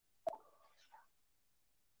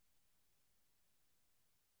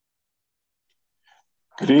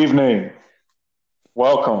Good evening.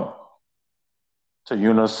 Welcome to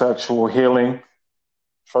Unisexual Healing,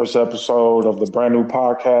 first episode of the brand new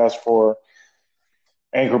podcast for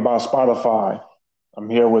Anchor by Spotify. I'm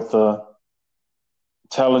here with the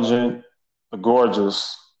intelligent, the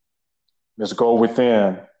gorgeous Miss Go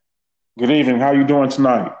Within. Good evening. How you doing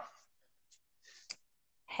tonight?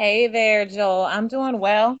 Hey there, Joel. I'm doing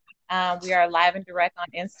well. We are live and direct on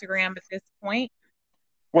Instagram at this point.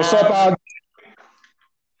 What's up, Um, Al?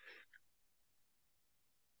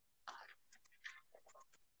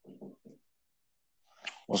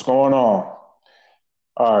 What's going on?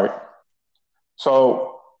 All right.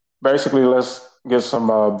 So basically, let's get some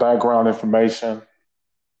background information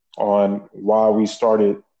on why we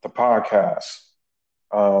started the podcast.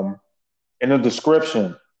 Um, in the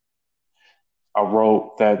description, I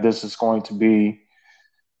wrote that this is going to be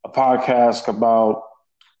a podcast about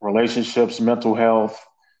relationships, mental health,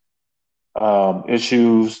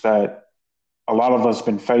 issues that a lot of us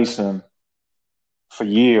been facing for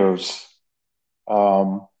years,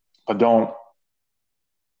 but don't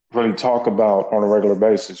really talk about on a regular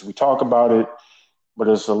basis. We talk about it, but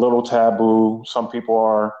it's a little taboo. Some people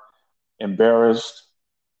are embarrassed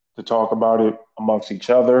to talk about it amongst each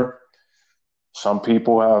other. Some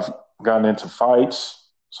people have gotten into fights.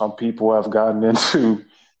 Some people have gotten into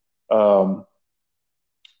um,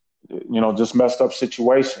 just messed up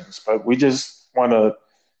situations. But we just want to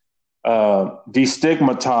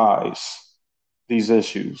destigmatize these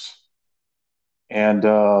issues and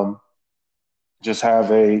just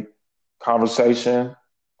have a conversation,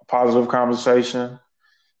 a positive conversation.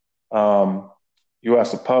 Um, you,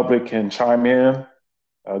 as the public, can chime in,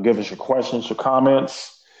 give us your questions, your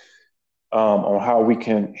comments on how we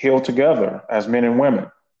can heal together as men and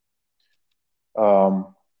women.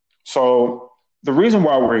 Um, so, the reason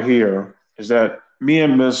why we're here is that me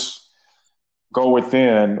and Miss Go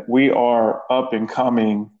Within, we are up and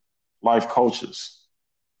coming life coaches.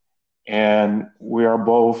 And we are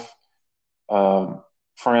both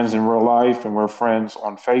friends in real life and we're friends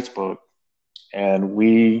on Facebook. And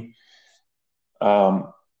we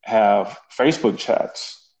have Facebook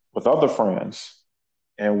chats with other friends.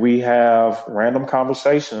 And we have random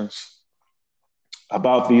conversations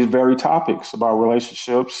about these very topics about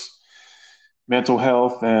relationships, mental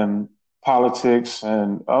health, and politics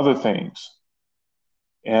and other things.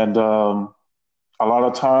 And a lot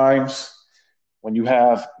of times when you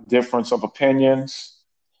have difference of opinions,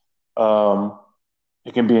 um,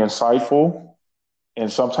 it can be insightful,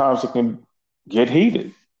 and sometimes it can get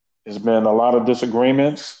heated. There's been a lot of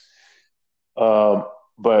disagreements, uh,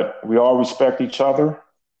 but we all respect each other.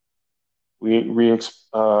 We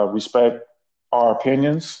respect our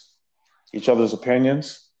opinions, each other's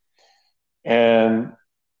opinions, and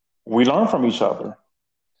we learn from each other.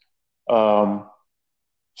 Um,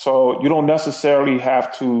 so you don't necessarily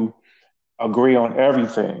have to agree on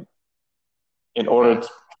everything in order right. to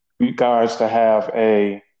you guys to have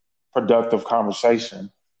a productive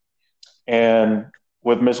conversation. And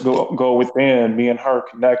with Miss Go Within, me and her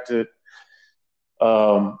connected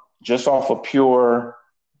just off of pure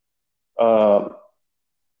uh,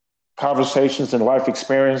 conversations and life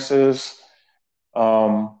experiences,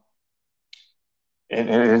 um, and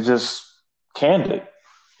it's just candid.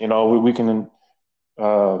 We can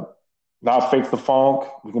uh, not fake the funk.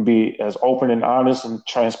 We can be as open and honest and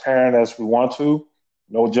transparent as we want to.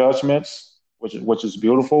 No judgments, which is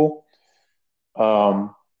beautiful.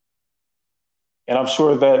 Um, and I'm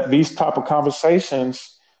sure that these type of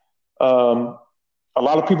conversations, um, a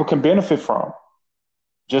lot of people can benefit from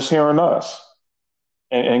just hearing us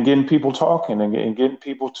and getting people talking and getting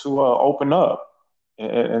people to open up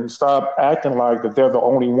and stop acting like that they're the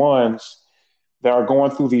only ones that are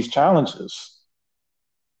going through these challenges.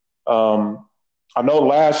 Um, I know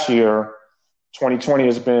last year, 2020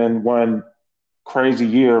 has been one crazy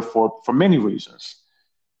year for many reasons,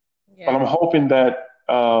 but Yeah. I'm hoping that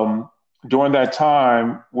during that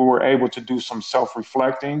time we were able to do some self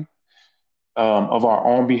reflecting of our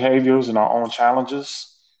own behaviors and our own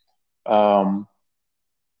challenges. Um,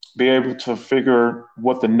 be able to figure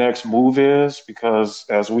what the next move is because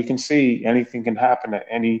as we can see anything can happen at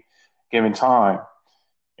any given time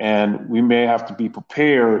and we may have to be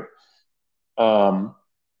prepared um,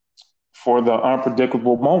 for the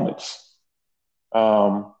unpredictable moments,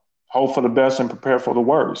 um, hope for the best and prepare for the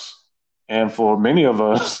worst. And for many of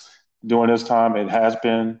us during this time it has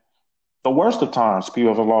been the worst of times.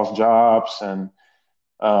 People have lost jobs and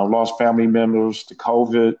lost family members to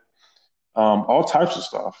COVID, all types of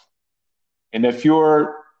stuff. And if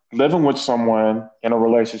you're living with someone in a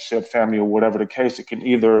relationship, family, or whatever the case, it can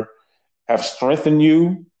either have strengthened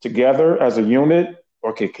you together as a unit,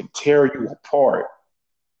 or can tear you apart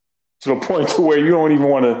to the point to where you don't even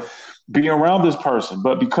want to be around this person.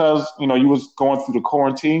 But because you was going through the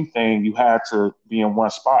quarantine thing, you had to be in one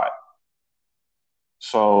spot.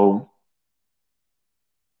 So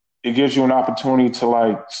it gives you an opportunity to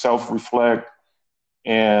like self reflect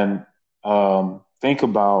and think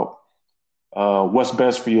about what's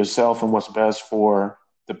best for yourself and what's best for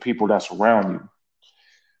the people that's around you.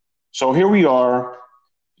 So here we are,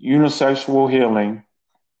 unisexual healing,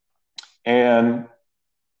 and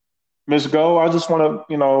Miss Go, I just want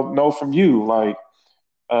to know from you, like,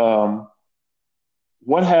 um,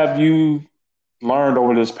 what have you learned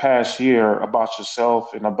over this past year about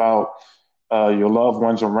yourself and about your loved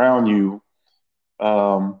ones around you,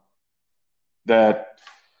 um, that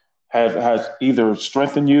has either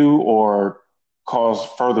strengthened you or caused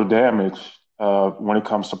further damage when it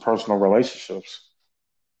comes to personal relationships?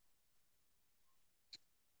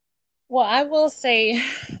 Well, I will say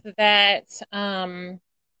that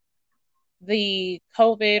the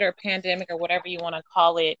COVID or pandemic or whatever you want to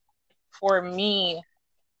call it, for me,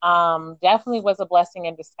 definitely was a blessing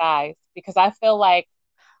in disguise because I feel like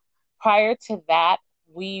prior to that,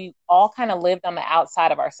 we all kind of lived on the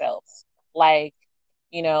outside of ourselves. Like,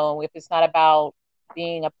 if it's not about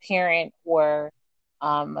being a parent or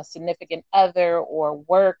a significant other or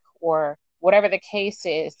work or whatever the case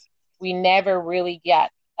is, we never really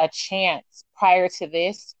got a chance prior to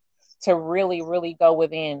this to really, really go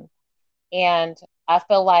within. And I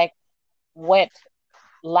feel like what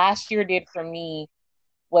last year did for me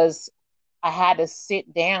was I had to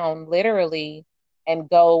sit down literally and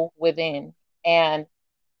go within and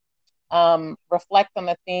reflect on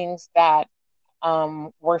the things that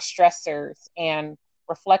were stressors and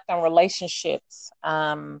reflect on relationships.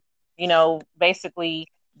 Basically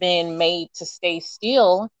being made to stay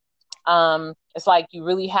still. It's like you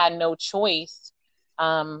really had no choice,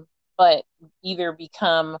 but either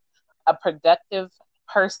become a productive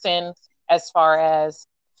person as far as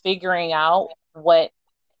figuring out what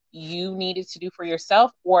you needed to do for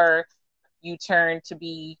yourself, or you turn to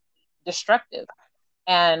be destructive.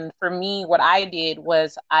 And for me, what I did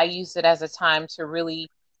was I used it as a time to really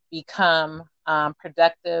become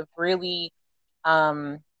productive, really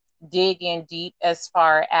um, dig in deep as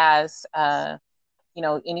far as,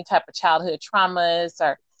 any type of childhood traumas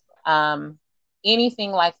or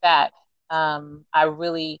anything like that. I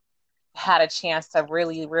really had a chance to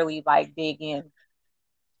really, really like dig in.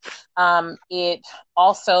 It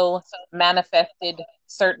also manifested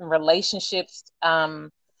certain relationships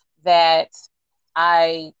that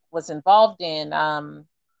I was involved in.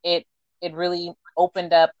 It really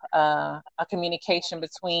opened up a communication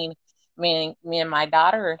between me and my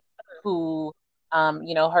daughter, who,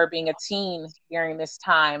 her being a teen during this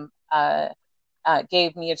time,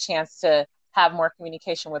 gave me a chance to have more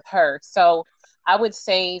communication with her. So I would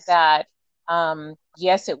say that,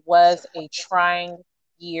 yes, it was a trying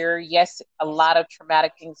year. Yes, a lot of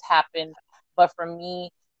traumatic things happened. But for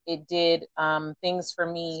me, it did things for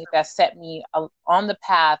me that set me on the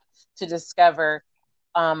path to discover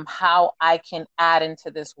how I can add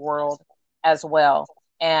into this world as well.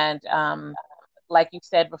 And like you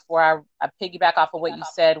said before, I piggyback off of what you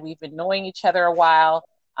said. We've been knowing each other a while.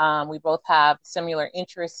 We both have similar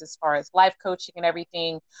interests as far as life coaching and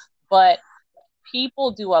everything. But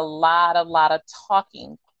people do a lot of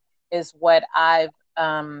talking, is what I've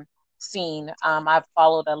seen. I've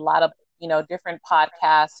followed a lot of different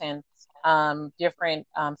podcasts and different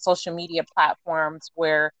social media platforms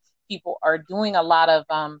where people are doing a lot of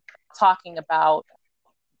talking about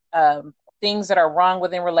things that are wrong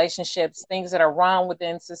within relationships, things that are wrong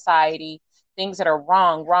within society, things that are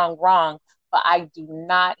wrong, wrong, wrong. But I do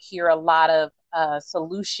not hear a lot of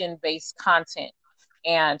solution based content.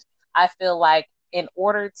 And I feel like in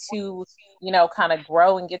order to, kind of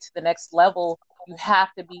grow and get to the next level, you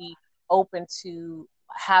have to be open to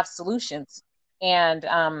have solutions. And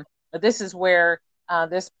this is where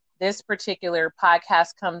this particular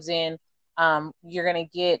podcast comes in. You're going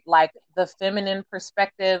to get like the feminine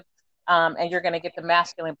perspective, and you're going to get the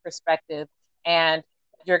masculine perspective, and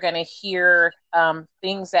you're going to hear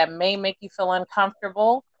things that may make you feel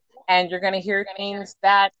uncomfortable, and you're going to hear things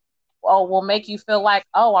that will make you feel like,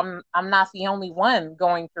 oh, I'm not the only one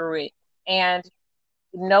going through it. And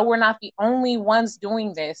no, we're not the only ones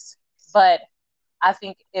doing this, but I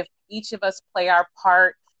think if each of us play our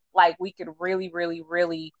part, like we could really, really,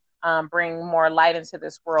 really bring more light into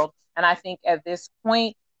this world. And I think at this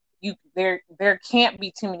point, there can't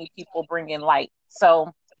be too many people bringing light.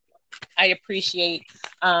 So I appreciate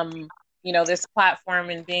this platform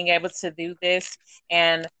and being able to do this.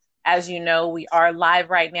 And As you know, we are live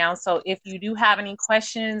right now. So if you do have any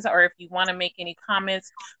questions or if you want to make any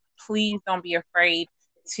comments, please don't be afraid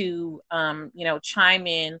to, chime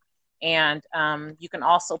in. And you can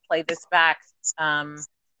also play this back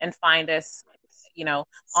and find us,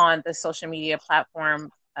 on the social media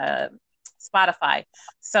platform, Spotify.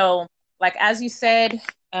 So, like as you said,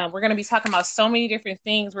 we're going to be talking about so many different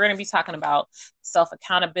things. We're going to be talking about self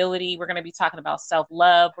accountability. We're going to be talking about self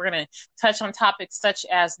love. We're going to touch on topics such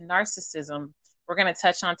as narcissism. We're going to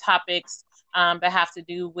touch on topics that have to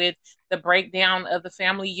do with the breakdown of the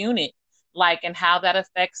family unit, and how that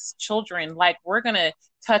affects children. We're going to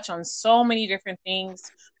touch on so many different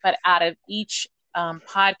things, but out of each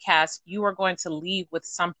podcast, you are going to leave with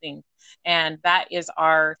something. And that is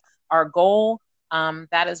our goal.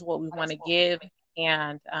 That is what we want to give.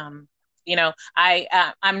 And I'm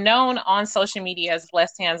known on social media as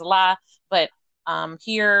Blessed Hands Law, but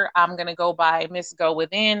here I'm gonna go by Miss Go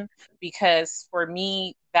Within, because for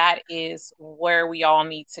me that is where we all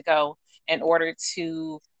need to go in order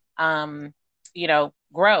to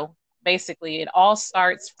grow. Basically, it all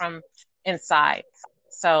starts from inside.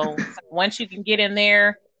 So once you can get in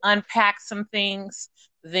there, unpack some things,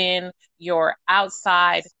 then your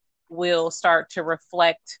outside will start to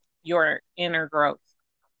reflect your inner growth.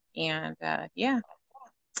 And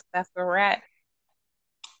that's where we're at.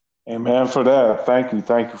 Amen for that. Thank you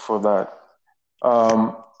for that.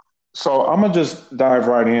 Um, so I'm gonna just dive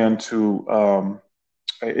right into an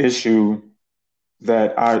issue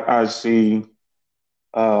that I see,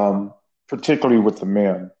 um, particularly with the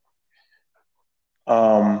men.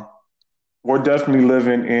 Um, we're definitely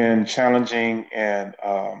living in challenging and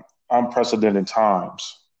unprecedented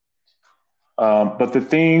times. But the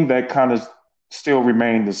thing that kind of still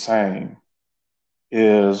remained the same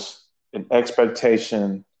is an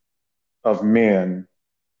expectation of men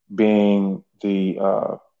being the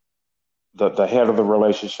head of the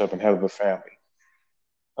relationship and head of the family.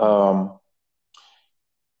 Um,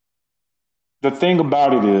 the thing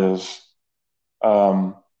about it is,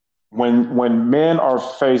 um, when men are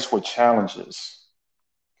faced with challenges,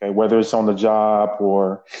 okay, whether it's on the job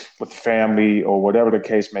or with family or whatever the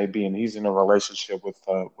case may be, and he's in a relationship with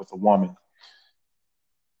a woman,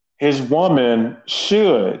 his woman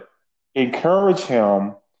should encourage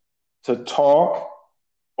him to talk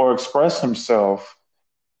or express himself,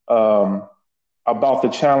 um, about the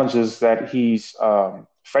challenges that he's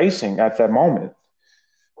facing at that moment.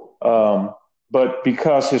 Um, but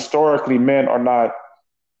because historically men are not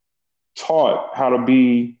taught how to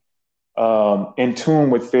be in tune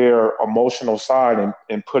with their emotional side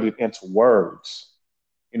and put it into words.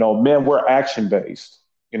 Men, we're action based.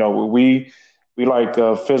 We like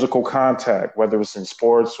physical contact, whether it's in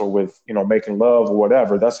sports or with making love or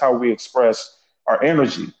whatever. That's how we express our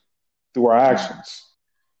energy through our actions.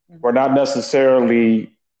 Mm-hmm. We're not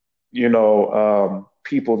necessarily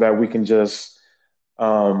people that we can just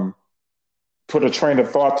um, put a train of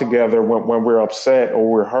thought together when we're upset or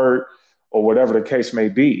we're hurt or whatever the case may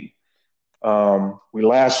be. We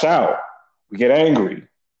lash out, we get angry,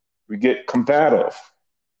 we get combative,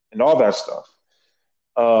 and all that stuff.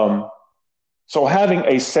 Um, so having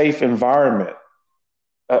a safe environment,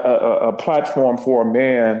 a platform for a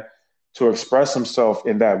man to express himself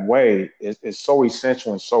in that way is so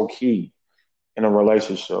essential and so key in a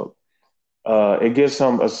relationship. It gives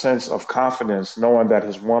him a sense of confidence knowing that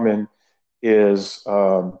his woman is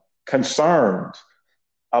concerned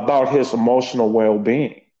about his emotional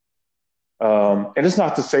well-being. And it's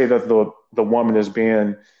not to say that the woman is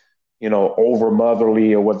being, over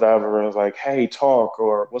motherly or whatever, like, hey, talk,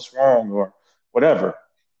 or what's wrong, or whatever.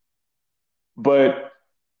 But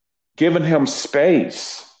giving him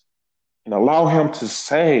space and allow him to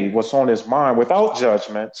say what's on his mind without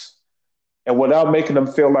judgments and without making him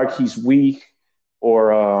feel like he's weak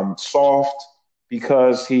or soft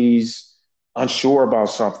because he's unsure about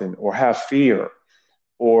something or have fear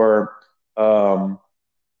or um,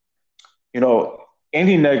 you know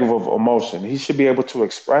any negative emotion. He should be able to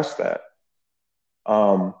express that.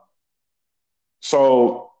 Um,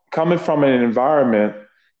 so coming from an environment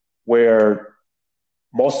where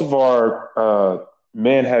most of our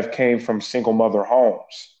men have came from single mother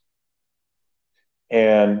homes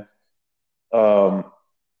and um,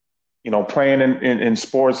 playing in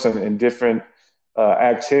sports and in different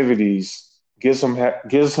activities gives him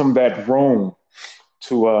that room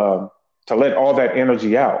to to let all that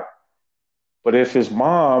energy out. But if his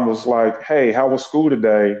mom was like, "Hey, how was school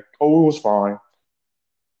today?" "Oh, it was fine."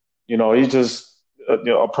 He's just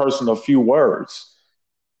a person of few words,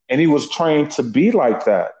 and he was trained to be like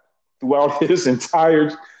that throughout his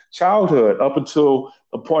entire childhood up until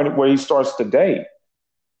the point where he starts to date.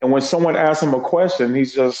 And when someone asks him a question,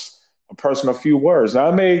 he's just a person of few words. Now,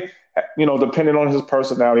 I may, depending on his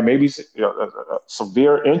personality, maybe he's a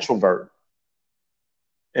severe introvert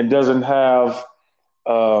and doesn't have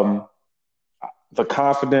um, the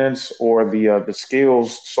confidence or the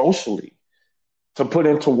skills socially to put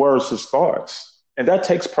into words his thoughts. And that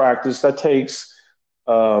takes practice. That takes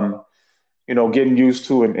um, getting used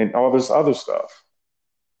to and all this other stuff.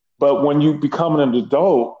 But when you become an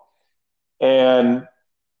adult and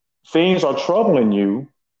things are troubling you,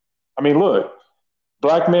 I mean, look,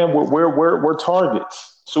 black men, we're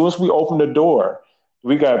targets. As soon as we open the door,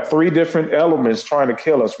 we got three different elements trying to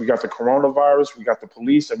kill us. We got the coronavirus, we got the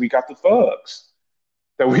police, and we got the thugs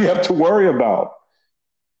that we have to worry about.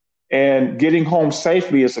 And getting home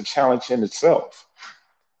safely is a challenge in itself.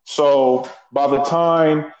 So by the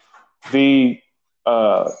time the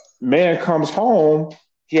man comes home,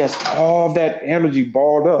 he has all that energy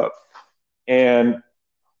balled up. And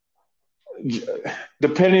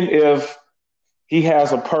depending if he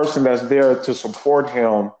has a person that's there to support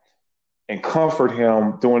him and comfort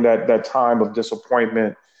him during that time of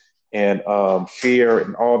disappointment and fear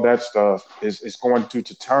and all that stuff is going to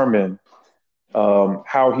determine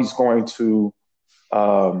how he's going to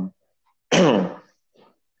um,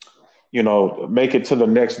 make it to the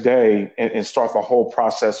next day and start the whole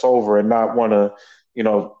process over and not want to,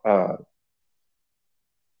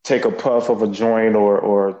 take a puff of a joint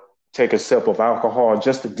or take a sip of alcohol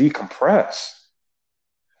just to decompress.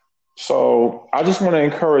 So I just want to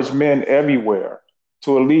encourage men everywhere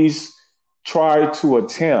to at least try to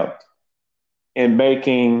attempt in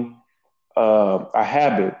making a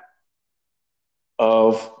habit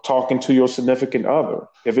of talking to your significant other.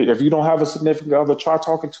 If you don't have a significant other, try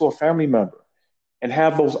talking to a family member and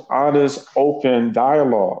have those honest, open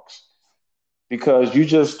dialogues because you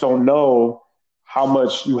just don't know how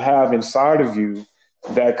much you have inside of you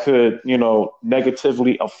that could,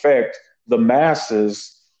 negatively affect the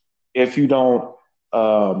masses if you don't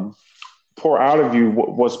pour out of you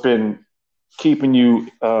what's been keeping you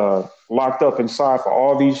locked up inside for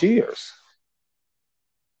all these years.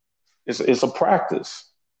 It's a practice.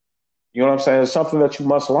 You know what I'm saying? It's something that you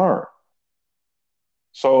must learn.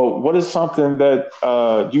 So, what is something that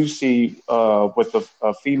you see with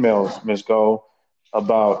the females, Ms. Go,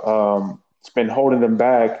 about it's been holding them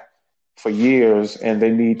back for years, and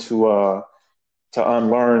they need to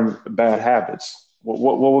unlearn bad habits?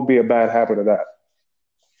 What would be a bad habit of that?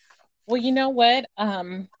 Well, you know what?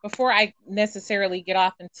 Before I necessarily get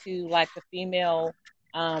off into like the female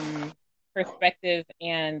um, perspective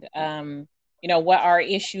and what our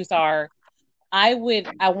issues are, I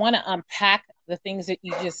want to unpack the things that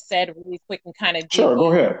you just said really quick and kind of give Sure,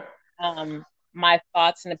 go you ahead. my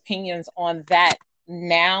thoughts and opinions on that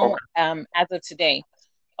now Okay. as of today.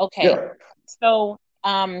 Okay, Yeah. so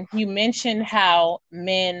you mentioned how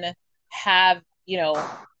men have,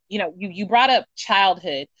 you brought up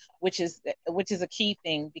childhood, which is a key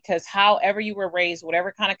thing because however you were raised,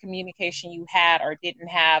 whatever kind of communication you had or didn't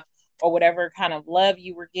have, or whatever kind of love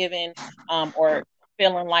you were given, or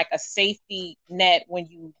feeling like a safety net when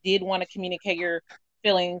you did want to communicate your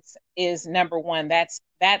feelings is number one. That's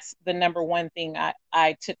the number one thing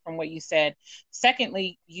I took from what you said.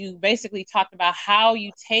 Secondly, you basically talked about how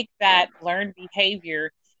you take that learned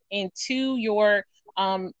behavior into your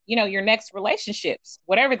next relationships,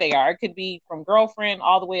 whatever they are. It could be from girlfriend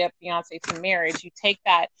all the way up fiance to marriage. You take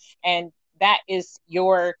that and that is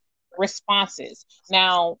your responses.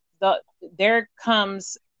 Now, there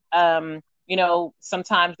comes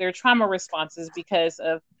sometimes there are trauma responses because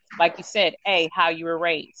of, like you said, how you were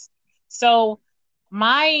raised. So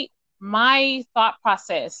my my thought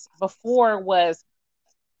process before was,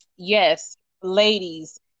 yes,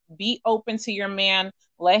 ladies, be open to your man,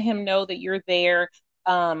 let him know that you're there,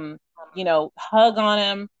 um hug on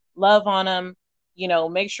him, love on him,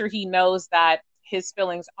 make sure he knows that his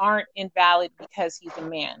feelings aren't invalid because he's a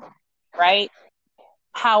man, right?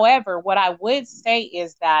 However, what I would say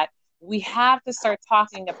is that we have to start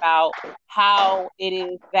talking about how it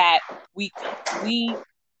is that we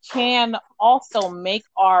can also make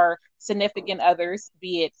our significant others,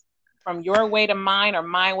 be it from your way to mine or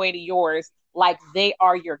my way to yours, like they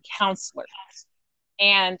are your counselor.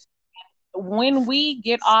 And when we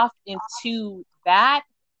get off into that,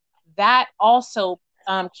 that also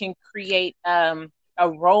can create a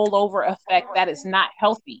rollover effect that is not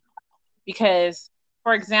healthy. Because,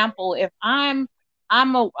 for example, if I'm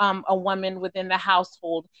a woman within the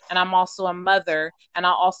household, and I'm also a mother, and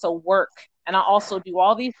I also work, and I also do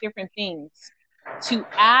all these different things to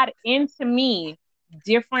add into me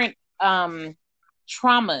different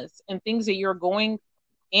traumas and things that you're going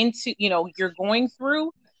into, you're going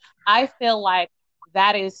through. I feel like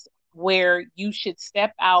that is where you should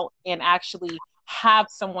step out and actually have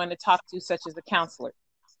someone to talk to, such as a counselor.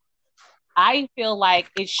 I feel like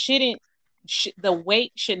it shouldn't, the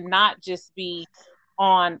weight should not just be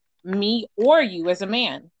on me or you as a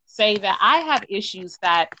man. Say that I have issues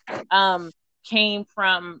that um, came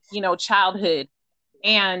from, childhood,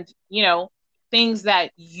 and, things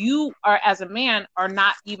that you are as a man are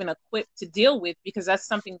not even equipped to deal with, because that's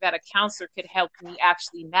something that a counselor could help me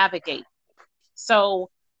actually navigate. So,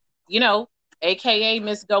 you know, AKA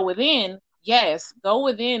Miss Go Within, yes, go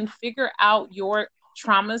within, figure out your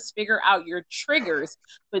traumas, figure out your triggers,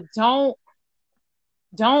 but don't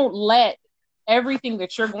let everything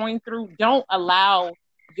that you're going through, don't allow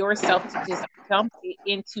yourself to just dump it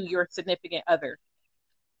into your significant other.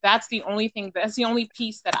 That's the only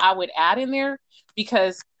piece that I would add in there,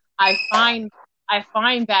 because I find I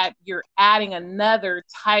find that you're adding another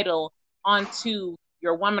title onto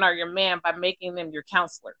your woman or your man by making them your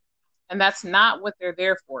counselor. And that's not what they're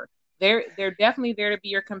there for. They're definitely there to be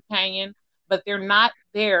your companion, but they're not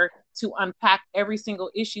there to unpack every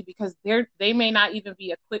single issue, because they may not even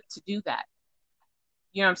be equipped to do that.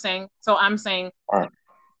 You know what I'm saying? So I'm saying Right.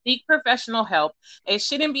 seek professional help. It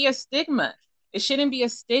shouldn't be a stigma. It shouldn't be a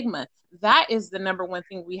stigma. That is the number one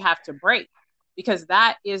thing we have to break, because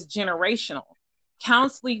that is generational.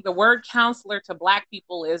 Counseling, the word counselor to Black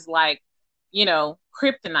people is like,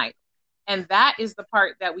 kryptonite. And that is the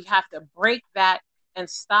part that we have to break that and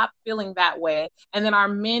stop feeling that way. And then our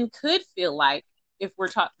men could feel like, if we're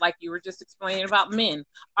talking, like you were just explaining about men,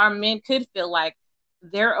 our men could feel like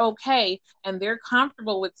they're okay and they're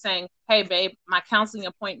comfortable with saying, hey, babe, my counseling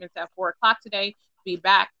appointment's at 4 o'clock today. Be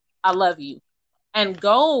back. I love you. And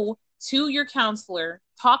go to your counselor,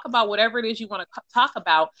 talk about whatever it is you want to talk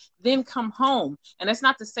about, then come home. And it's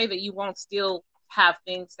not to say that you won't still have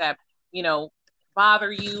things that,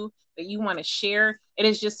 bother you, that you want to share. It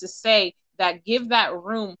is just to say that give that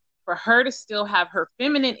room for her to still have her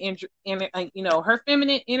feminine, her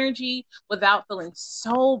feminine energy without feeling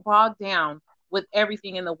so bogged down with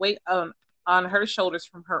everything and the weight on her shoulders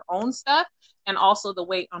from her own stuff, and also the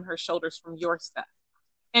weight on her shoulders from your stuff,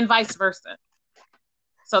 and vice versa.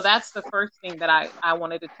 So that's the first thing that I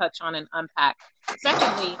wanted to touch on and unpack.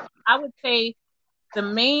 Secondly, I would say the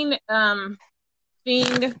main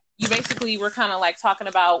thing, you basically were kind of like talking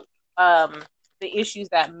about the issues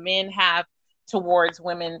that men have towards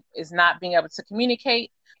women is not being able to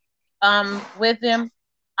communicate with them.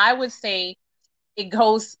 I would say it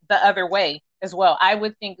goes the other way as well. I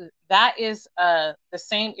would think that is the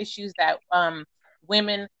same issues that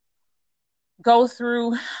women go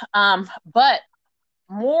through, but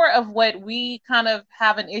more of what we kind of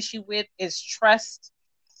have an issue with is trust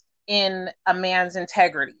in a man's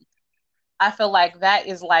integrity. I feel like that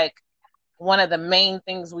is like one of the main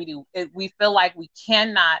things we do. We feel like we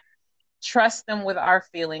cannot trust them with our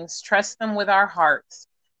feelings, trust them with our hearts.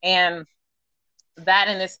 And that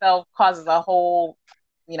in itself causes a whole,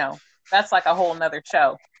 that's like a whole nother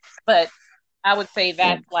show. But I would say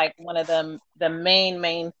that's like one of the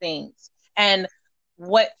main things. And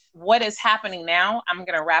what is happening now, I'm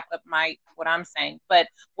going to wrap up what I'm saying, but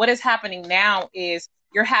what is happening now is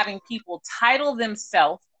you're having people title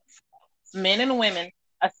themselves, men and women,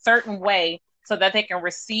 a certain way so that they can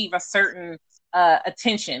receive a certain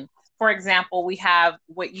attention. For example, we have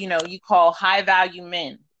what you call high value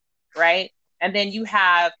men, right? And then you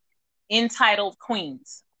have entitled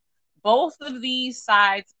queens. Both of these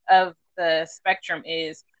sides of the spectrum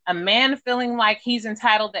is a man feeling like he's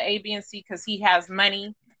entitled to A, B, and C because he has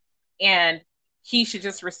money and he should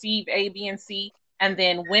just receive A, B, and C. And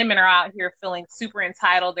then women are out here feeling super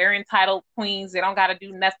entitled. They're entitled queens. They don't got to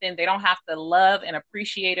do nothing. They don't have to love and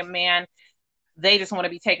appreciate a man. They just want to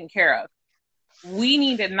be taken care of. We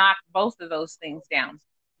need to knock both of those things down,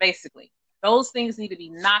 basically. Those things need to be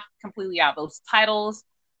knocked completely out. Those titles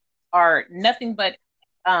are nothing but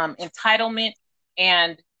entitlement,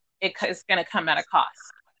 and it's going to come at a cost.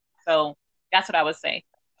 So that's what I would say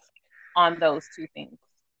on those two things.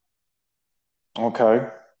 Okay.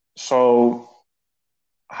 So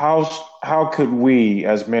how could we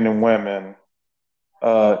as men and women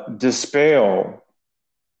dispel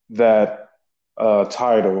that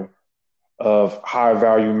title of high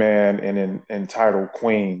value man and entitled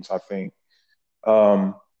queens? I think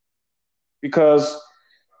um, because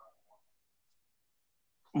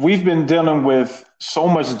we've been dealing with so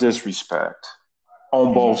much disrespect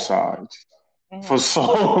on both Mm-hmm. sides for Mm-hmm.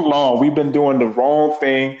 so long. We've been doing the wrong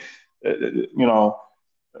thing, you know,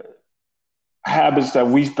 habits that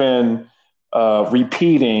we've been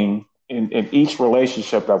repeating in each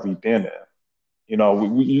relationship that we've been in. You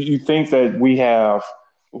know, you think that we have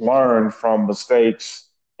learn from mistakes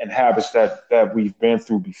and habits that we've been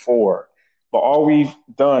through before. But all we've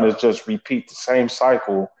done is just repeat the same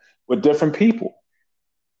cycle with different people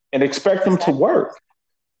and expect them to Exactly. work,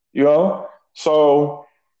 you know? So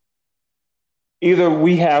either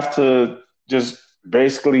we have to just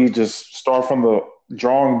basically just start from the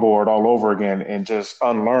drawing board all over again and just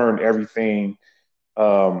unlearn everything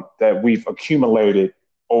that we've accumulated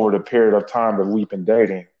over the period of time that we've been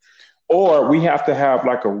dating, or we have to have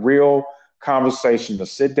like a real conversation, a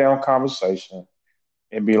sit down conversation,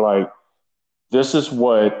 and be like, this is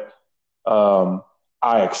what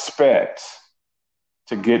I expect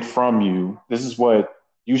to get from you. This is what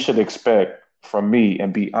you should expect from me,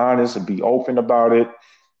 and be honest and be open about it.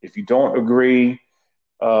 If you don't agree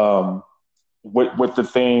um, with the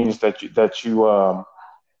things that you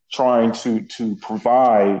trying to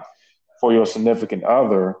provide for your significant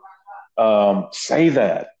other, say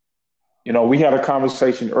that. You know, we had a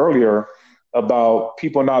conversation earlier about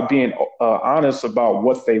people not being honest about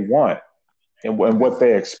what they want and what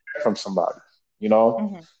they expect from somebody. You know,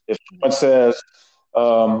 Mm-hmm. if someone Mm-hmm. says,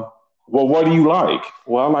 "Well, what do you like?"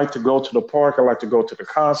 Well, I like to go to the park. I like to go to the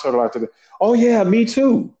concert. I like to. Oh yeah, me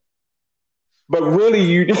too. But really,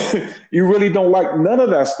 you you really don't like none of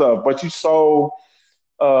that stuff. But you so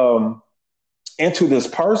um, into this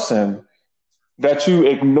person that you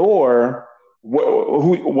ignore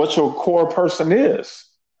what your core person is,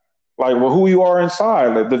 like well, who you are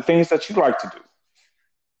inside, like the things that you like to do.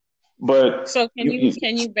 But So you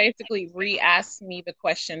can you basically re-ask me the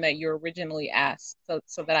question that you originally asked,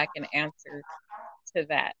 so that I can answer to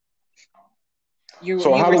that?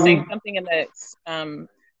 so You how were do saying we? something in the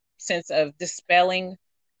sense of dispelling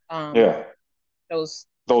um, Yeah, those.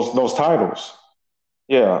 those titles.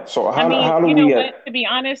 Yeah. So I mean, how do you know we? what? To be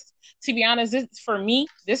honest, this, for me,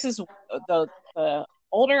 this is the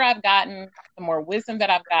older I've gotten, the more wisdom that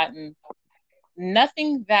I've gotten.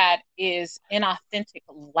 Nothing that is inauthentic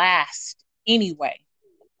lasts anyway.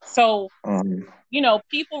 So, um,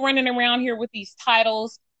 people running around here with these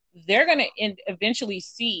titles, they're gonna eventually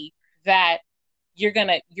see that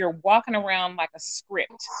you're walking around like a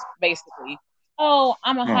script, basically. Oh,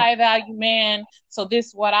 I'm a mm, high value man, so this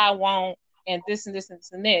is what I want, and this and this and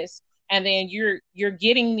this and this, and then you're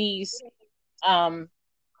getting these um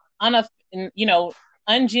un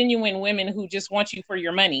ungenuine women who just want you for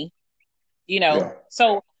your money. yeah.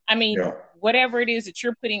 So I mean, Yeah. whatever it is that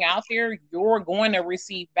you're putting out there, you're going to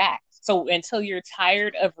receive back. So until you're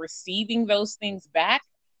tired of receiving those things back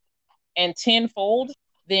and tenfold,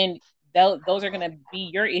 then those are going to be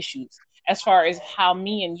your issues. As far as how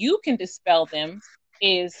me and you can dispel them,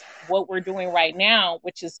 is what we're doing right now,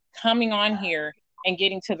 which is coming on here and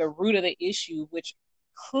getting to the root of the issue, which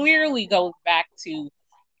clearly goes back to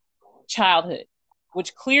childhood,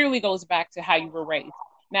 which clearly goes back to how you were raised.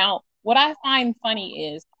 Now, what I find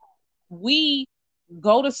funny is we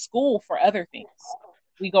go to school for other things.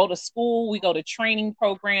 We go to school, we go to training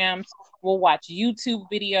programs, we'll watch YouTube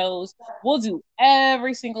videos, we'll do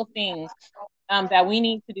every single thing that we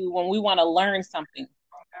need to do when we want to learn something.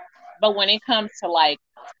 But when it comes to like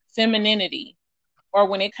femininity, or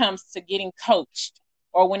when it comes to getting coached,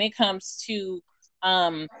 or when it comes to,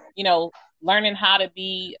 um, you know, learning how to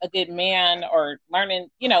be a good man, or learning,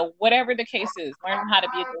 whatever the case is, learning how to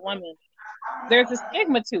be a good woman, there's a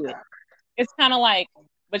stigma to it. It's kind of like,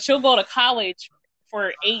 but you'll go to college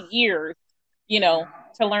for 8 years,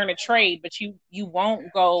 to learn a trade, but you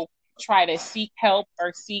won't go try to seek help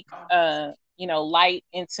or seek light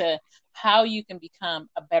into how you can become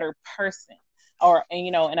a better person, or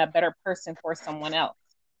and a better person for someone else.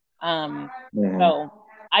 Um, Mhm. so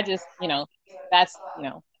I just,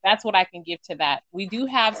 that's what I can give to that. We do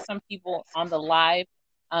have some people on the live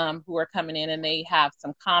who are coming in, and they have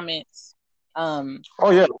some comments.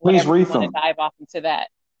 Oh yeah, please Whenever you read want to them. dive off into that.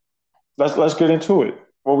 Let's get into it.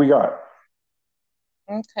 What we got?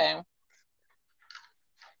 Okay.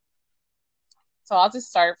 So I'll just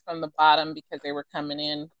start from the bottom because they were coming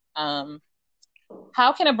in.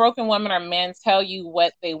 How can a broken woman or man tell you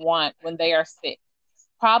what they want when they are sick?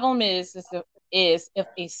 Problem is if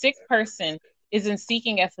a sick person isn't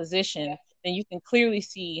seeking a physician, then you can clearly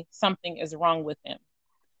see something is wrong with them.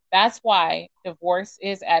 That's why divorce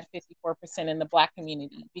is at 54% in the Black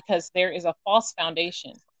community, because there is a false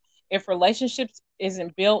foundation. If relationships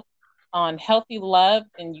isn't built on healthy love,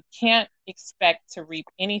 then you can't expect to reap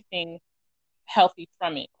anything healthy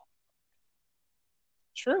from it.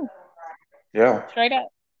 True. Yeah, Straight up.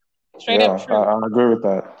 Straight up yeah, true. I agree with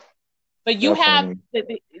that. But you have Definitely.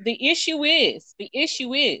 the issue is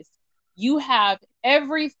you have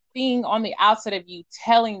everything on the outside of you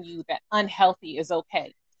telling you that unhealthy is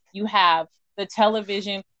okay. You have the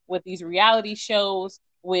television, with these reality shows,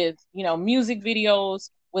 with, music videos,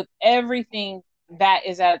 with everything that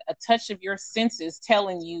is at a touch of your senses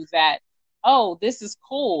telling you that, oh, this is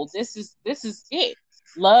cool. This is it.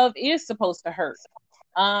 Love is supposed to hurt.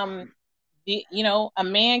 Um, a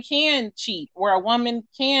man can cheat or a woman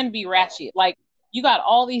can be ratchet. Like, you got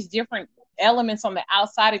all these different elements on the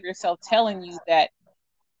outside of yourself telling you that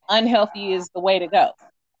unhealthy is the way to go.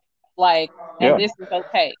 Like, and Yeah. this is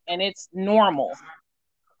okay and it's normal,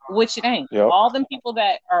 which it ain't. Yep. All them people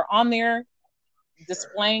that are on there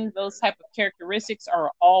displaying those type of characteristics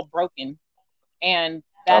are all broken, and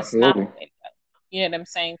that's not Absolutely. the way to go. You know what I'm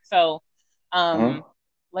saying? So, um, Hmm.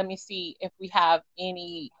 let me see if we have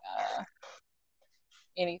anything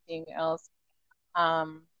else.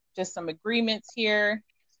 Just some agreements here.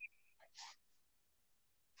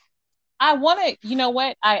 I want to, you know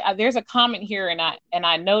what? I there's a comment here, and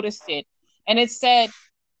I noticed it, and it said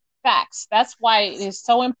facts. That's why it is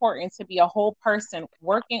so important to be a whole person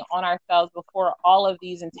working on ourselves before all of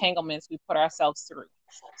these entanglements we put ourselves through.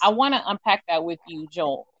 I want to unpack that with you,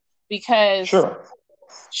 Joel, because Sure.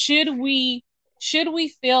 should we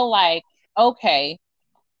feel like, okay,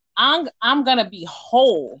 I'm gonna be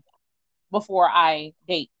whole before I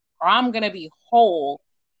date, or I'm gonna be whole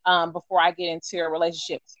before I get into a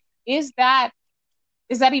relationship? Is that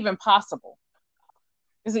even possible?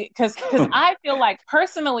 Is it because I feel like,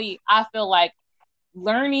 personally, I feel like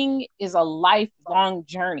learning is a lifelong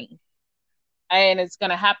journey, and it's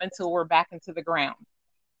going to happen till we're back into the ground.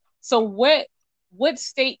 So what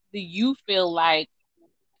state do you feel like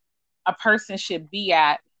a person should be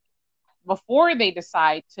at before they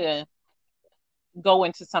decide to go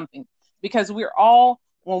into something? Because we're all,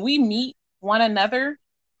 when we meet one another,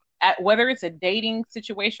 at whether it's a dating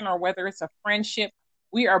situation or whether it's a friendship,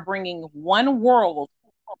 we are bringing one world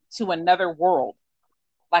to another world,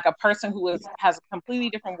 like a person who has a completely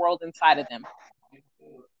different world inside of them.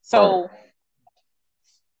 Right. So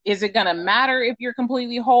is it going to matter if you're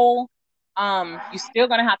completely whole? You're still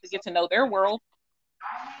going to have to get to know their world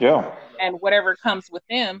Yeah. and whatever comes with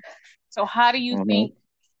them. So how do you Hmm. think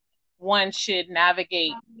one should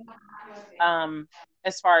navigate, um,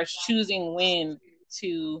 as far as choosing when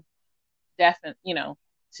to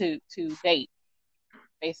to date,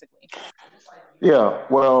 basically? Yeah.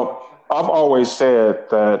 Well, I've always said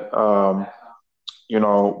that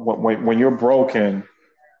when you're broken,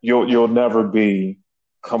 you'll never be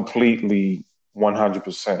completely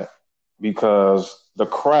 100% because the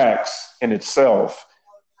cracks in itself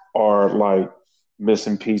are like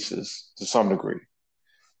missing pieces to some degree.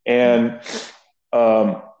 Mm-hmm. And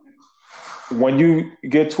um, when you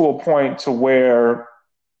get to a point to where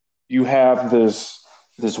you have this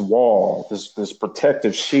wall, this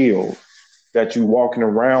protective shield that you're walking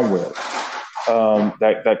around with,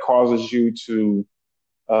 that causes you to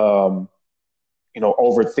um,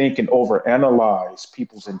 overthink and overanalyze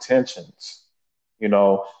people's intentions.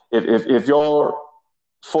 If your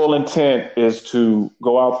full intent is to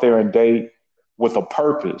go out there and date with a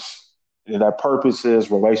purpose, and that purpose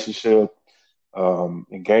is relationship,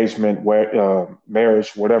 engagement,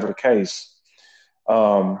 marriage, whatever the case,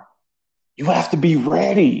 um, you have to be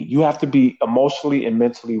ready. You have to be emotionally and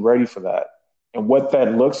mentally ready for that. And what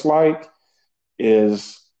that looks like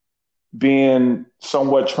is being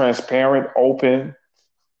somewhat transparent, open,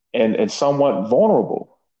 and somewhat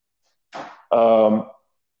vulnerable. Um,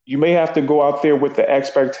 you may have to go out there with the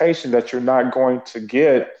expectation that you're not going to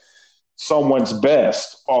get someone's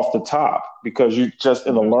best off the top because you're just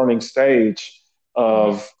in a Mm-hmm. learning stage Mm-hmm.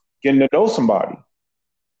 of getting to know somebody.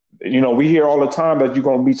 We hear all the time that you're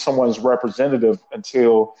going to meet someone's representative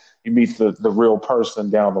until you meet the real person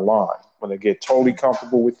down the line when they get totally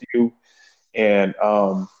comfortable with you and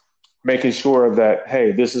making sure that,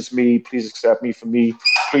 hey, this is me. Please accept me for me.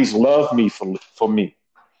 Please love me for me.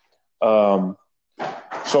 Um,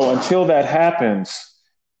 so until that happens,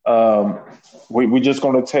 um, we're just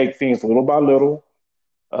going to take things little by little,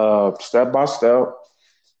 step by step,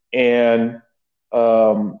 and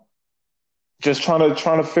um, just trying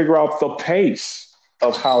to figure out the pace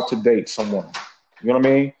of how to date someone. You know what I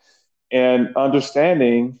mean? And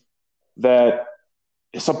understanding that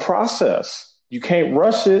it's a process. You can't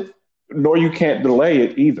rush it, nor you can't delay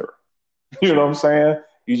it either. You know what I'm saying?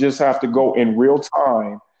 You just have to go in real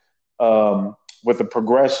time with the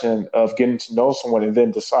progression of getting to know someone and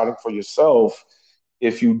then deciding for yourself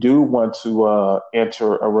if you do want to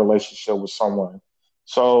enter a relationship with someone.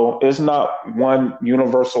 So it's not one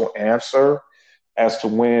universal answer as to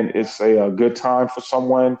when it's a good time for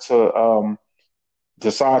someone to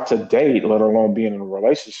decide to date, let alone being in a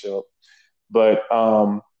relationship. But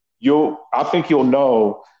I think you'll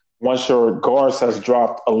know once your guards has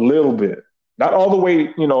dropped a little bit, not all the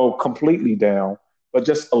way, completely down, but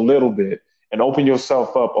just a little bit, and open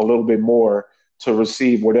yourself up a little bit more to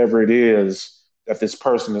receive whatever it is that this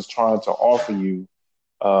person is trying to offer you,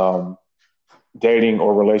 um, dating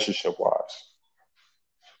or relationship wise.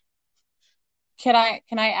 Can I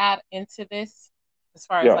add into this as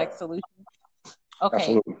far as Yeah, like solutions? Okay.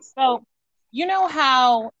 absolutely. So you know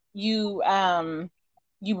how you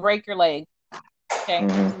break your leg, okay?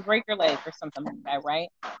 Hmm. You break your leg or something like that, right?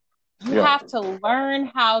 You Yeah. have to learn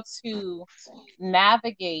how to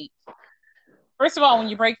navigate. First of all, when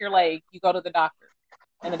you break your leg, you go to the doctor,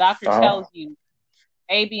 and the doctor Uh tells huh. you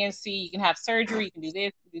A, B, and C. You can have surgery. You can do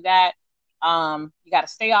this. You can do that. You got to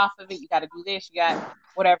stay off of it. You got to do this. You got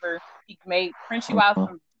whatever. He may print you out Hmm.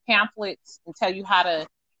 some pamphlets and tell you how to,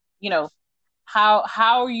 you know, how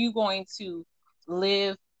are you going to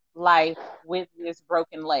live life with this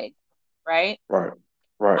broken leg, right? Right.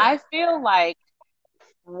 Right. I feel like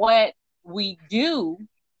what we do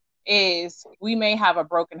is we may have a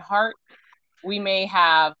broken heart. We may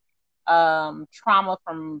have trauma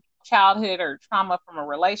from childhood or trauma from a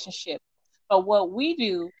relationship. But what we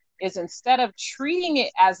do is instead of treating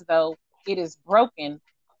it as though it is broken,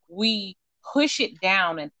 we push it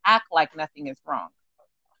down and act like nothing is wrong.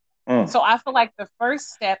 Mm. So I feel like the first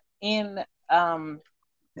step in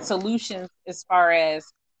solutions as far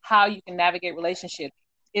as how you can navigate relationships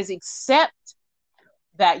is accept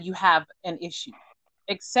that you have an issue,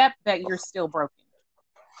 accept that you're still broken,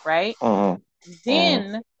 right? Hmm. Hmm.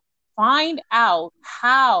 Then find out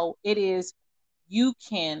how it is you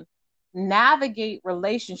can navigate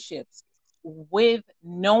relationships with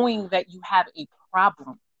knowing that you have a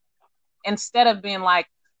problem instead of being like,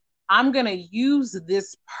 I'm going to use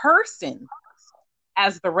this person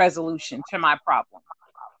as the resolution to my problem,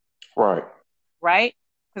 Right. right?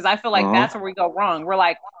 Because I feel like Hmm. that's where we go wrong. We're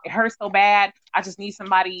like, it hurts so bad. I just need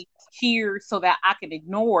somebody here so that I can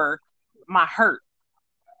ignore my hurt.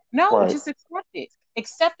 No, Right. just accept it.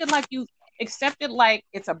 Accept it like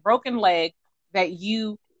it's a broken leg that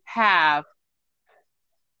you have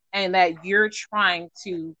and that you're trying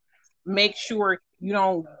to make sure you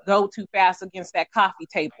don't go too fast against that coffee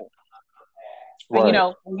table. And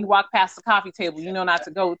Right. when you walk past the coffee table, you know not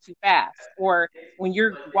to go too fast. Or when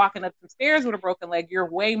you're walking up the stairs with a broken leg, you're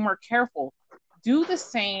way more careful. Do the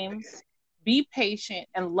same, be patient,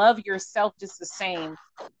 and love yourself just the same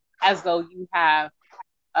as though you have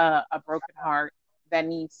a broken heart that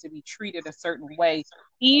needs to be treated a certain way,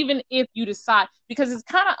 even if you decide, because it's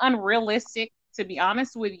kind of unrealistic, to be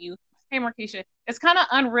honest with you. Hey, Markeisha, it's kind of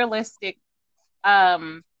unrealistic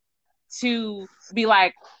um, to be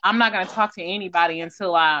like, I'm not going to talk to anybody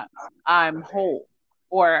until I'm whole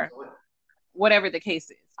or whatever the case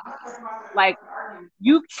is. Like,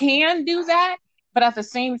 you can do that, but at the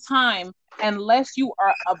same time, unless you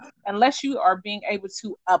are being able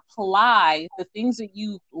to apply the things that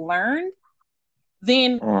you've learned,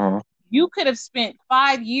 then Hmm. you could have spent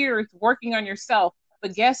 5 years working on yourself,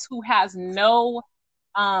 but guess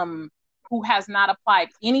um who has not applied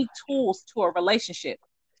any tools to a relationship?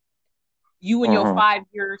 You and your Hmm. 5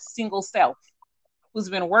 year single self who's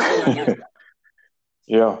been working on yourself.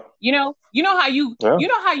 Yeah. You know how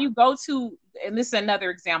you go to, and this is another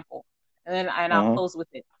example, and I'll Hmm. close with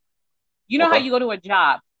it. You know how Okay. you go to a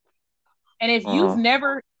job, and Hmm.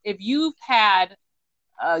 if you've had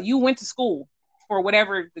you went to school for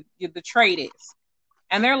whatever the trade is,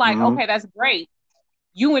 and they're like, Hmm. okay, that's great.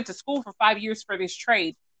 You went to school for 5 years for this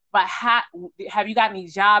trade, but have you got any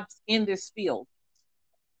jobs in this field?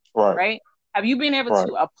 Right. Right? Have you been able Right.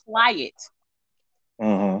 to apply it?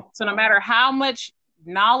 Hmm. So no matter how much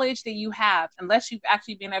knowledge that you have, unless you've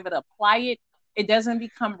actually been able to apply it, it doesn't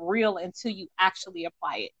become real until you actually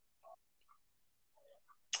apply it.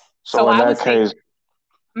 So So in I would that say, case,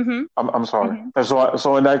 mm-hmm, I'm sorry. mm-hmm. And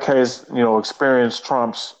so in that case, experience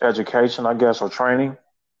trumps education, I guess, or training.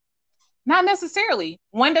 Not necessarily.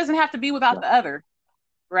 One doesn't have to be without Yeah. the other,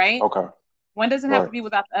 right? Okay. One doesn't have Right. to be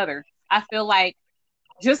without the other. I feel like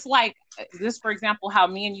just like this, for example, how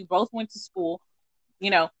me and you both went to school.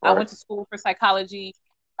 I Right. went to school for psychology,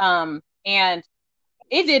 and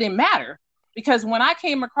it didn't matter because when I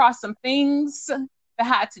came across some things that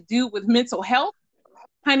had to do with mental health,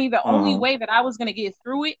 honey, the only Hmm. way that I was going to get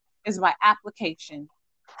through it is by application.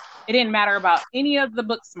 It didn't matter about any of the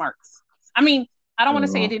book smarts. I mean, I don't want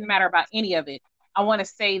to say it Hmm. didn't matter about any of it. I want to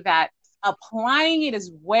say that applying it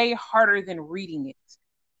is way harder than reading it.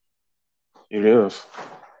 It is.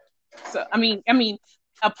 So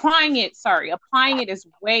applying it is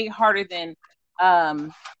way harder than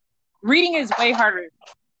um, reading is way harder.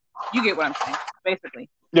 You get what I'm saying, basically.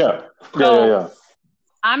 Yeah. Yeah. Yeah. So Yeah.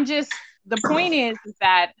 The point is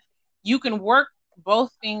that you can work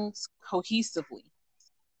both things cohesively.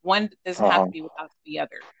 One doesn't have to be without the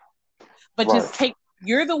other. But just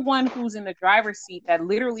you're the one who's in the driver's seat that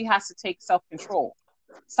literally has to take self-control.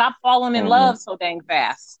 Stop falling in love so dang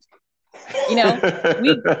fast. You know,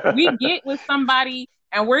 we get with somebody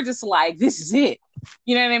and we're just like, this is it.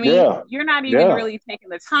 You know what I mean? Yeah. You're not even really taking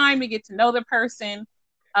the time to get to know the person.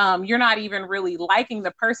 You're not even really liking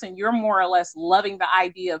the person. You're more or less loving the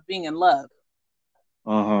idea of being in love.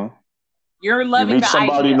 You're loving the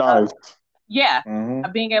idea of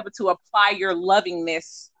of being able to apply your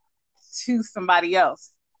lovingness to somebody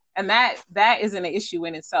else. And that isn't an issue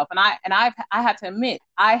in itself. And I had to admit,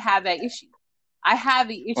 I have that issue. I have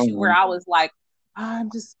the issue where I was like, I'm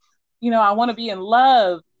just, I want to be in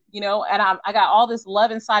love, and I got all this love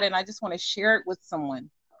inside and I just want to share it with someone.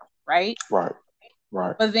 Right.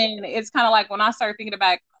 Right. But then it's kind of like when I started thinking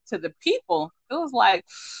back to the people, it was like,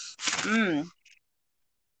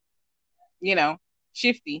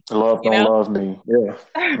 shifty. Love don't love me. Yeah.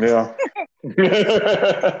 Yeah.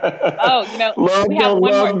 Love we have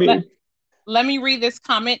one more. Me. Let me read this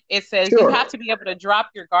comment. It says, you have to be able to drop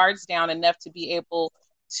your guards down enough to be able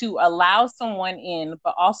to allow someone in,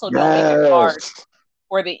 but also don't make it hard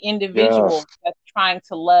for the individual that's trying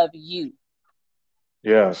to love you.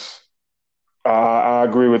 Yes. I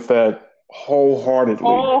agree with that wholeheartedly.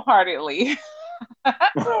 With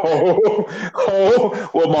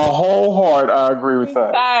my whole heart, I agree with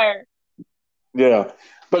that. Yeah.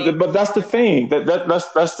 But that's the thing.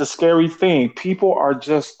 That's the scary thing. People are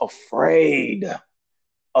just afraid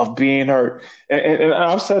of being hurt. And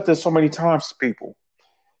I've said this so many times to people.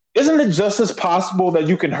 Isn't it just as possible that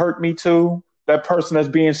you can hurt me too? That person that's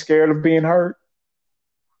being scared of being hurt?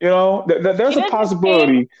 There's a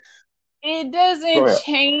possibility. It doesn't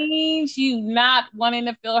change you not wanting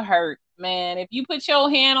to feel hurt, man. If you put your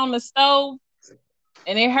hand on the stove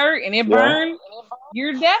and it hurt and it burned,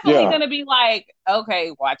 you're definitely going to be like,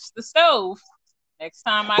 okay, watch the stove. Next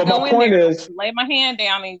time I go in there, lay my hand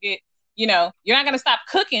down and get, you're not going to stop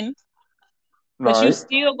cooking, but you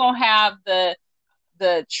still going to have the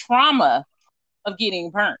trauma of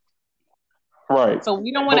getting burnt. Right. So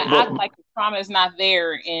we don't want to act like the trauma is not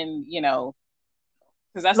there in,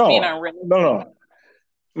 because that's being unrealistic. No.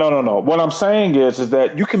 What I'm saying is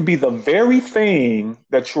that you can be the very thing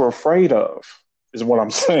that you're afraid of, is what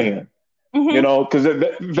I'm saying. Because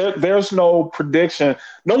there's no prediction.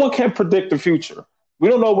 No one can predict the future. We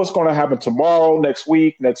don't know what's going to happen tomorrow, next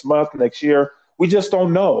week, next month, next year. We just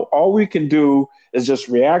don't know. All we can do is just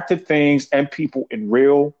react to things and people in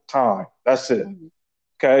real time. That's it.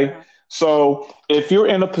 Okay? So if you're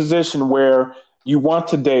in a position where you want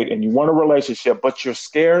to date and you want a relationship, but you're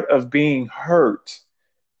scared of being hurt,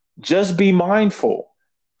 just be mindful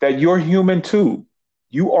that you're human too.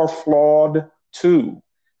 You are flawed too.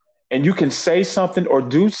 And you can say something or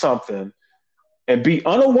do something and be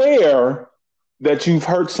unaware that you've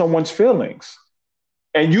hurt someone's feelings.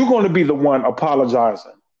 And you're going to be the one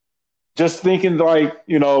apologizing. Just thinking like,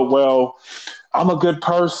 well, I'm a good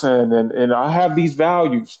person and I have these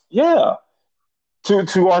values. Yeah.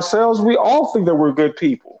 To ourselves, we all think that we're good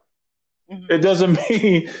people. It doesn't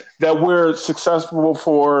mean that we're successful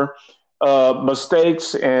for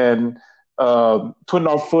mistakes and putting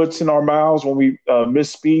our foots in our mouths when we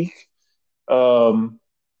misspeak. Doing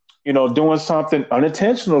something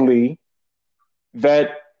unintentionally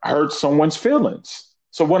that hurts someone's feelings.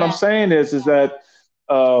 So what I'm saying is that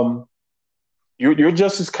you're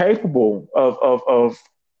just as capable of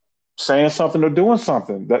saying something or doing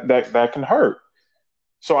something that can hurt.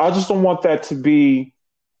 So I just don't want that to be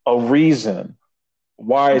a reason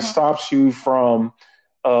why it stops you from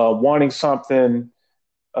wanting something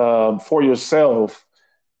for yourself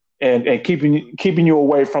and keeping you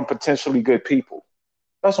away from potentially good people.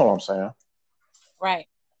 That's all I'm saying. Right.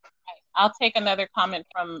 I'll take another comment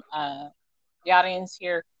from the audience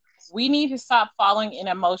here. We need to stop falling in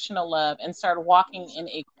emotional love and start walking in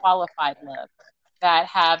a qualified love that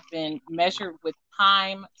have been measured with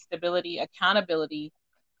time, stability, accountability,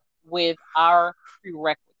 with our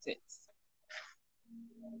prerequisites.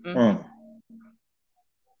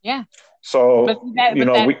 Yeah. So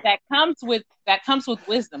that comes with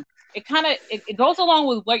wisdom. It kind of it goes along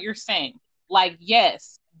with what you're saying. Like,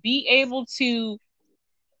 yes, be able to,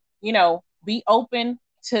 be open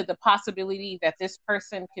to the possibility that this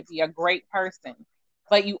person could be a great person,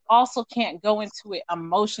 but you also can't go into it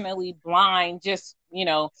emotionally blind, just,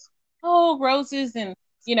 roses and,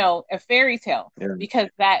 a fairy tale, because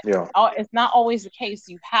it's not always the case.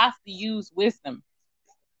 You have to use wisdom.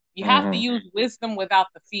 You have to use wisdom without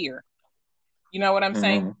the fear. You know what I'm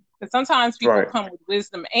saying? Because sometimes people Right. come with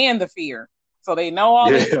wisdom and the fear. So they know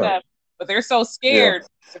all this Yeah. stuff, but they're so Yeah. scared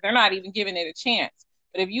that they're not even giving it a chance.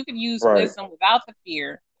 But if you could use Right. wisdom without the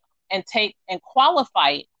fear and take and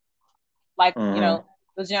qualify it, like, Mm-hmm.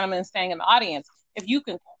 the gentleman staying in the audience, if you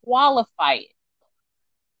can qualify it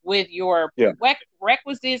with your Yeah.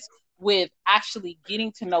 prerequisites, with actually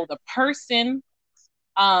getting to know the person,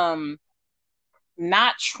 um,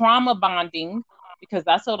 not trauma bonding, because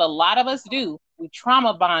that's what a lot of us do. We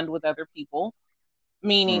trauma bond with other people,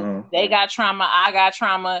 meaning Mm-hmm. they got trauma, I got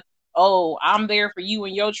trauma. Oh, I'm there for you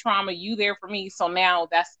and your trauma, you there for me. So now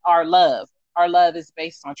that's our love. Our love is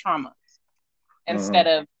based on trauma instead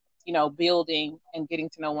Mm-hmm. of, building and getting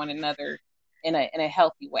to know one another in a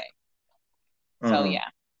healthy way. So Mm-hmm. yeah.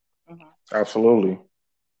 Mm-hmm. Absolutely.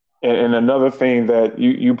 And another thing that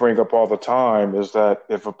you bring up all the time is that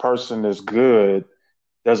if a person is good,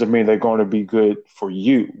 doesn't mean they're going to be good for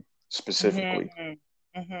you specifically.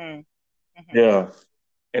 Mm-hmm. Mm-hmm. Mm-hmm. Yeah.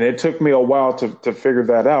 And it took me a while to figure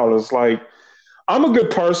that out. It's like, I'm a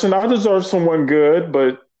good person. I deserve someone good,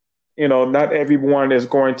 but not everyone is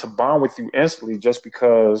going to bond with you instantly just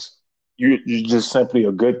because you're just simply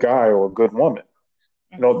a good guy or a good woman.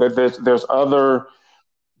 Mm-hmm. There's other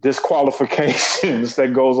disqualifications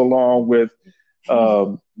that goes along with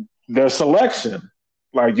um, their selection.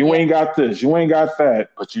 Like you Yeah. ain't got this, you ain't got that,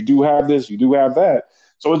 but you do have this, you do have that.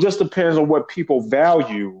 So it just depends on what people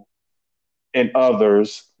value in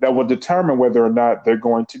others that will determine whether or not they're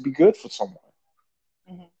going to be good for someone.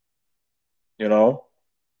 Mm-hmm. You know,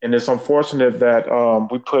 and it's unfortunate that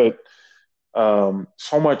we put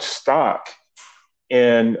so much stock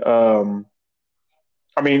in.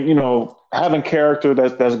 I mean, having character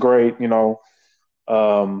that's great.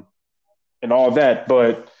 Um, and all that,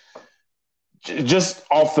 but just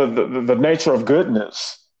off the nature of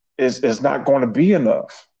goodness is not going to be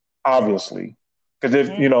enough, obviously. Because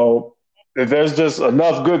Mm-hmm. if there's just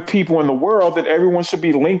enough good people in the world, then everyone should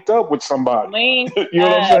be linked up with somebody. Link You know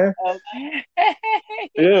what I'm up. saying? Okay.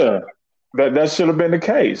 Yeah. That should have been the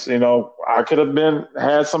case. I could have been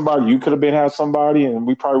had somebody, you could have been had somebody, and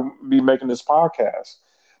we probably be making this podcast.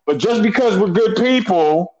 But just because we're good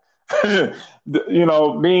people,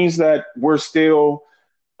 means that we're still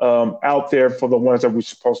out there for the ones that we're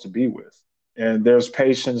supposed to be with. And there's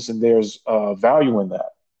patience and there's value in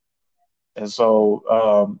that. And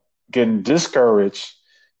so getting discouraged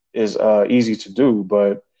is easy to do.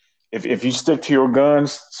 But if you stick to your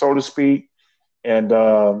guns, so to speak, and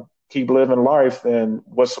keep living life, then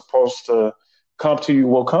what's supposed to come to you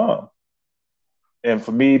will come. And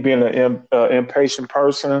for me, being an impatient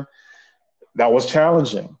person, that was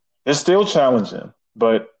challenging. It's still challenging,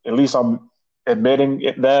 but at least I'm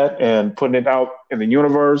admitting that and putting it out in the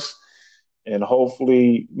universe. And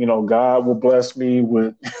hopefully, God will bless me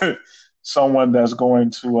with someone that's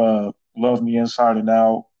going to love me inside and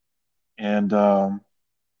out. And I'm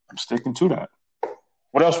sticking to that.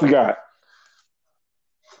 What else we got?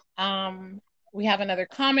 Um, we have another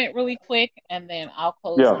comment really quick, and then I'll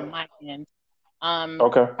close Yeah. on my end.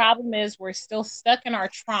 Okay. Problem is we're still stuck in our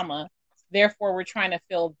trauma, therefore we're trying to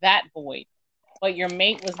fill that void. But your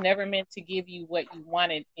mate was never meant to give you what you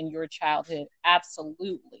wanted in your childhood.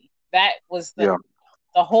 Absolutely. That was the Yeah.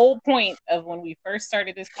 the whole point of when we first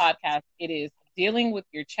started this podcast. It is dealing with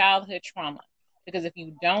your childhood trauma. Because if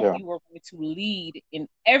you don't, Yeah. you are going to lead in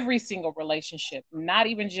every single relationship, not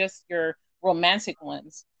even just your romantic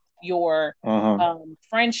ones, your Hmm.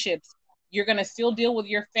 friendships. You're going to still deal with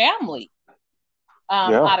your family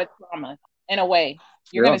Yeah. out of trauma in a way.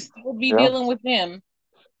 You're going Yeah. to still be Yeah. dealing with them,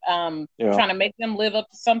 Yeah. trying to make them live up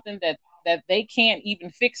to something that they can't even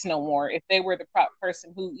fix no more if they were the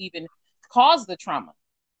person who even caused the trauma.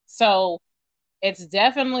 So it's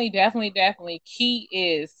definitely key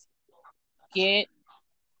is get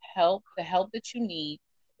help, the help that you need,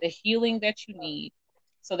 the healing that you need,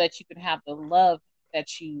 so that you can have the love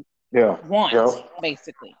that you Yeah. want, Yeah.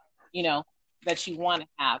 basically, you know, that you want to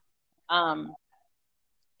have. Um,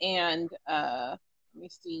 and let me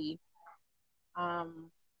see.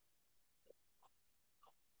 Um,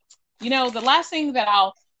 the last thing that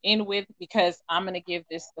I'll end with, because I'm going to give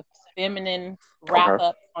this the feminine wrap Okay.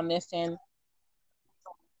 up on this end.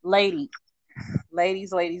 Ladies,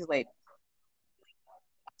 ladies,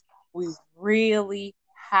 we really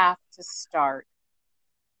have to start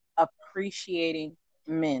appreciating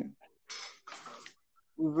men.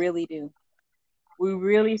 We really do. We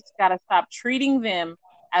really got to stop treating them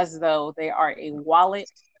as though they are a wallet,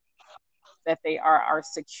 that they are our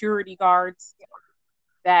security guards,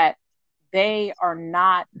 that they are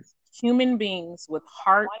not human beings with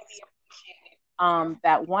hearts,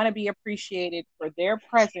 that want to be appreciated for their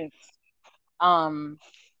presence, um,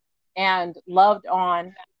 and loved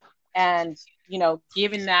on, and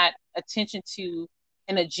given that attention to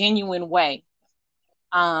in a genuine way.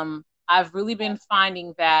 I've really been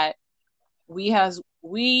finding that we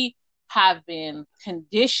have been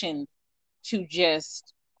conditioned to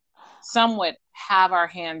just somewhat have our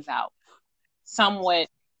hands out, somewhat,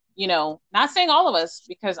 not saying all of us,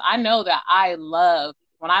 because I know that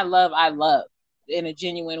when I love in a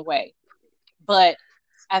genuine way. But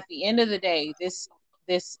at the end of the day, this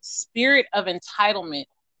spirit of entitlement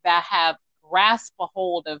that have grasped a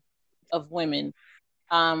hold of women,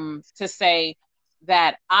 to say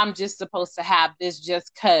that I'm just supposed to have this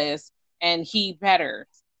just cause and he better,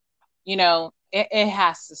 it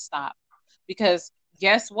has to stop. Because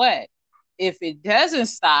guess what? If it doesn't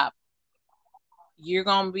stop, you're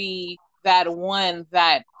going to be that one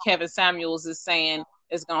that Kevin Samuels is saying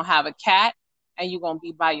is going to have a cat and you're going to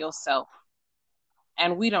be by yourself.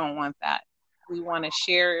 And we don't want that. We want to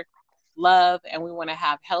share love, and we want to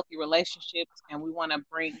have healthy relationships, and we want to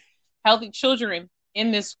bring healthy children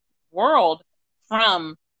in this world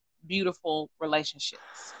from beautiful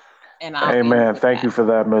relationships. And I'll Amen. Thank you for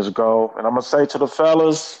that, Ms. Go. And I'm gonna say to the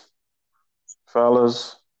fellas,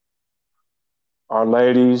 our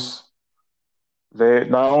ladies, they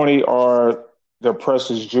not only are their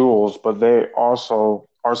precious jewels, but they also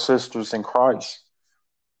are sisters in Christ.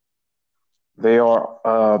 They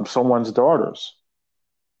are someone's daughters.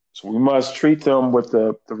 So we must treat them with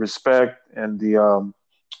the respect and the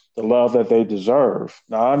love that they deserve.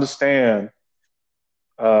 Now, I understand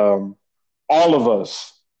um, all of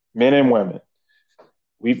us, men and women,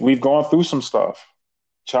 we've gone through some stuff,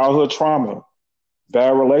 childhood trauma,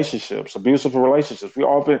 bad relationships, abusive relationships. We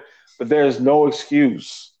all been, but there is no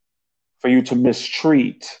excuse for you to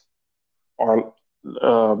mistreat our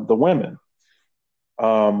the women.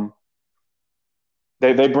 Um,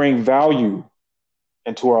 they bring value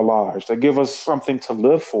into our lives. They give us something to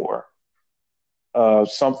live for.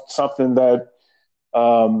 Something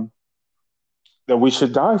um, that we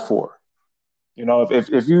should die for. You know,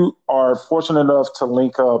 if you are fortunate enough to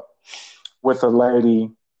link up with a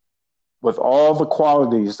lady with all the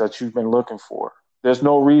qualities that you've been looking for, there's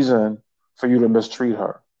no reason for you to mistreat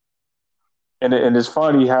her. And it's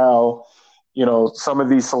funny how, some of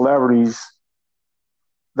these celebrities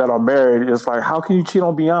that are married, it's like, how can you cheat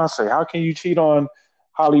on Beyonce? How can you cheat on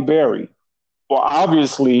Holly Berry? Well,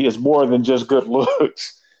 obviously, it's more than just good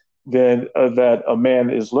looks than that a man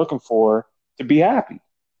is looking for to be happy.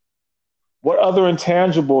 What other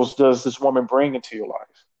intangibles does this woman bring into your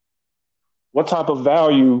life? What type of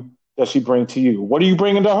value does she bring to you? What are you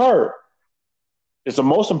bringing to her? It's the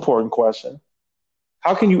most important question.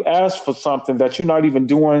 How can you ask for something that you're not even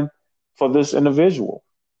doing for this individual?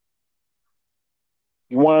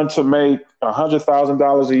 You wanted to make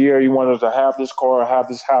 $100,000 a year. You wanted to have this car, have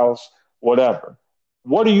this house, whatever.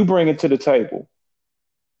 What are you bringing to the table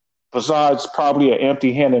besides probably an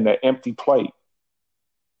empty hand and an empty plate?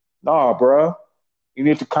 Nah, bruh. You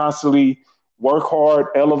need to constantly work hard,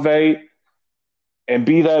 elevate, and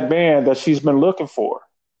be that man that she's been looking for,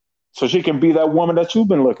 so she can be that woman that you've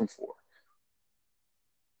been looking for.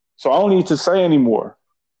 So I don't need to say anymore.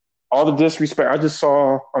 All the disrespect. I just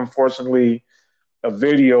saw, unfortunately, a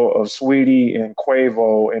video of Sweetie and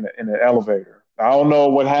Quavo in an elevator. I don't know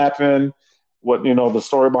what happened, what the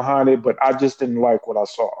story behind it, but I just didn't like what I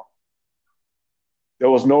saw. There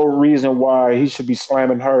was no reason why he should be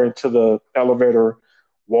slamming her into the elevator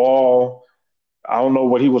wall. I don't know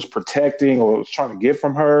what he was protecting or was trying to get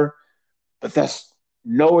from her, but that's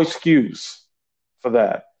no excuse for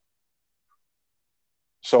that.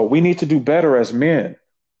 So we need to do better as men.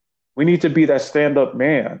 We need to be that stand up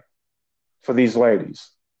man for these ladies.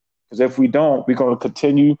 Because if we don't, we're going to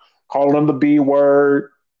continue calling them the B word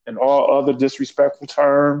and all other disrespectful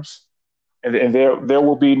terms. And there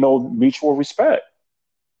will be no mutual respect.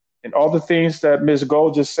 And all the things that Ms.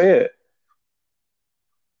 Gold just said,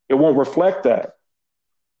 it won't reflect that.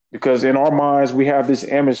 Because in our minds, we have this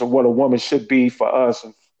image of what a woman should be for us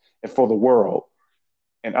and for the world.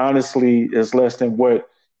 And honestly, it's less than what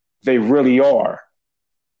they really are.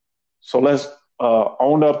 So let's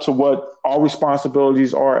own up to what our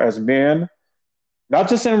responsibilities are as men, not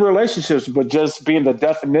just in relationships, but just being the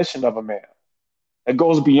definition of a man. It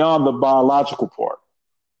goes beyond the biological part,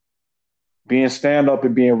 being stand up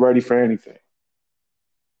and being ready for anything.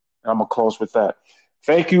 I'm going to close with that.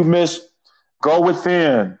 Thank you, Miss Go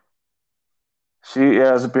Within. She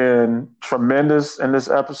has been tremendous in this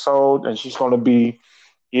episode, and she's going to be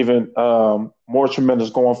even more tremendous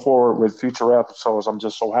going forward with future episodes. I'm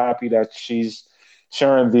just so happy that she's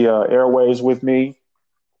sharing the airways with me.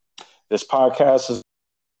 This podcast is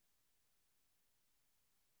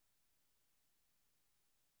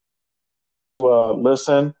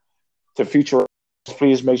listen to future,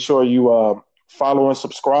 please make sure you follow and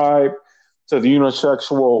subscribe to the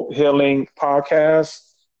Unisexual Healing Podcast.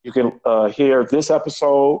 You can hear this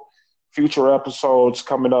episode, future episodes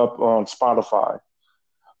coming up on Spotify.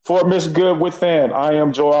 For Miss Good Within, I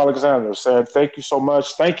am Joe Alexander saying thank you so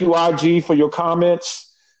much. Thank you, IG, for your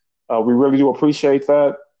comments. We really do appreciate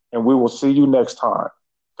that. And we will see you next time.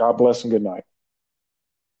 God bless and good night.